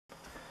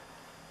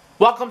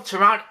Welcome to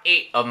round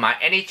 8 of my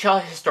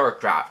NHL Historic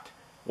Draft.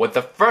 With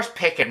the first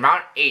pick in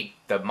round 8,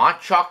 the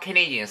Montreal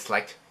Canadiens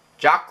select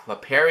Jacques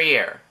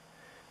Laperriere.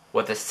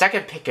 With the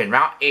second pick in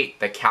round 8,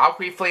 the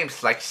Calgary Flames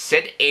select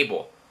Sid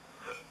Abel.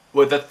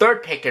 With the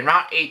third pick in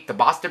round 8, the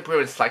Boston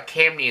Bruins select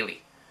Cam Neely.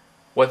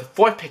 With the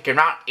fourth pick in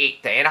round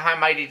 8, the Anaheim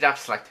Mighty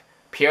Ducks select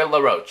Pierre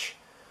Larouche.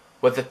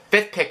 With the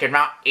fifth pick in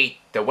round 8,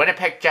 the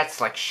Winnipeg Jets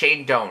select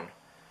Shane Doan.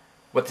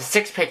 With the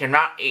sixth pick in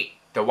round 8,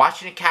 the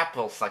Washington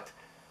Capitals select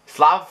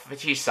Slava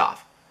Fetisov.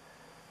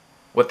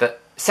 With the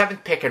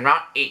seventh pick in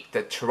round 8,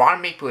 the Toronto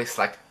Maple Leafs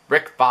select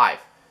Rick Vaive.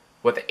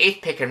 With the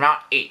eighth pick in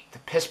round 8, the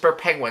Pittsburgh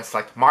Penguins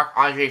select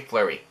Marc-Andre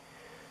Fleury.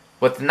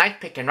 With the ninth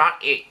pick in round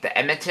 8, the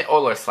Edmonton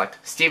Oilers select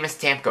Steven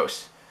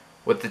Stamkos.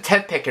 With the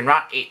 10th pick in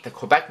round 8, the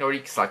Quebec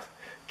Nordiques select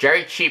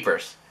Gerry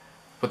Cheevers.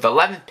 With the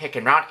 11th pick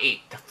in round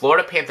 8, the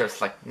Florida Panthers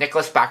select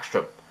Nicklas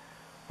Backstrom.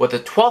 With the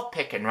 12th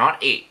pick in round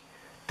 8,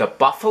 the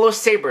Buffalo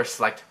Sabres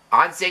select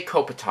Anze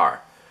Kopitar.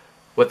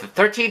 With the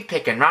 13th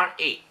pick in round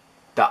 8,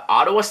 the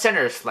Ottawa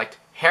Senators select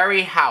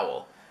Harry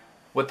Howell.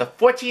 With the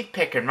 14th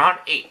pick in round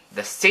 8,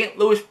 the St.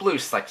 Louis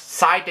Blues select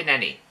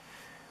Den-neny.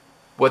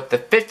 With the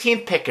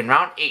 15th pick in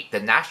round 8,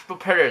 the Nashville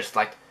Predators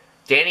select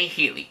Danny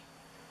Heatley.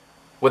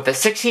 With the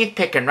 16th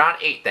pick in round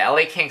 8, the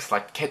LA Kings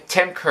select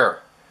Tim Kerr.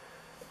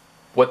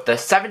 With the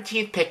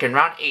 17th pick in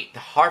round 8, the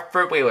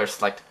Hartford Whalers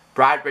select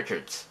Brad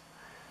Richards.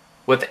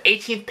 With the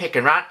 18th pick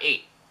in round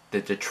 8,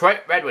 the Detroit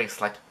Red Wings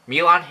select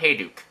Milan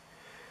Hajduk.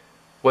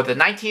 With the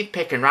 19th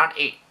pick in round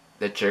 8,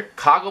 the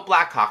Chicago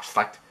Blackhawks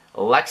select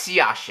Alexei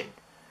Yashin.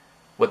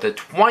 With the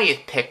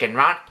 20th pick in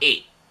round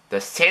 8, the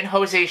San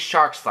Jose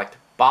Sharks select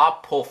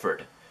Bob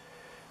Pulford.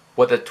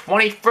 With the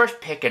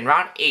 21st pick in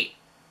round 8,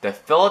 the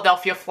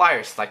Philadelphia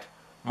Flyers select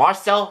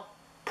Marcel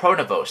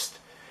Pro-no-vost.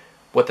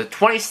 With the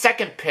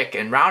 22nd pick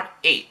in round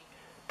 8,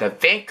 the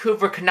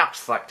Vancouver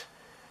Canucks select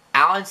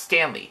Alan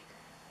Stanley.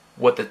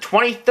 With the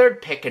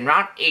 23rd pick in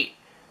round 8,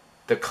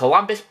 the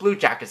Columbus Blue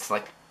Jackets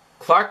select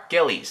Clark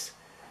Gillies.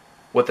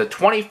 With the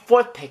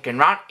 24th pick in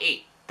round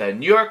 8, the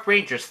New York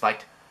Rangers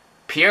select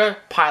Pierre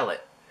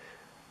Pilot.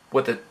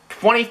 With the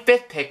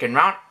 25th pick in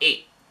round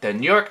 8, the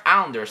New York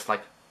Islanders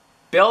select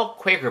Bill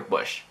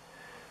Quakerbush.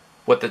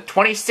 With the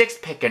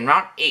 26th pick in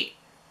round 8,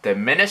 the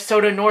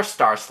Minnesota North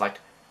Stars select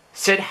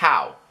Sid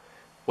Howe.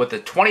 With the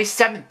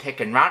 27th pick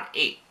in round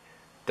 8,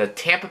 the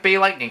Tampa Bay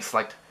Lightning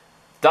select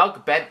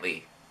Doug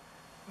Bentley.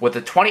 With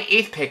the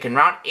 28th pick in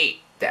round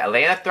 8, the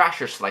Atlanta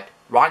Thrashers select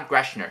Ron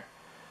Greschner.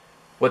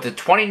 With the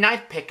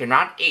 29th pick in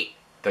round 8,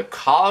 the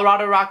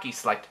Colorado Rockies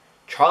select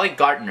Charlie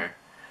Gardner.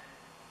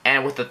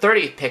 And with the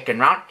 30th pick in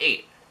round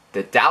 8,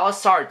 the Dallas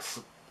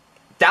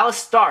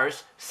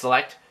Stars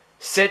select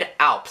Sid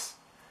Alps.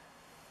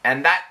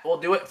 And that will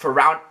do it for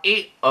round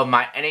 8 of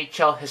my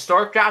NHL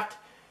Historic Draft.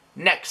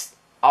 Next,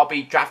 I'll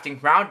be drafting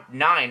round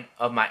 9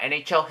 of my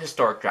NHL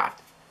Historic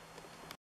Draft.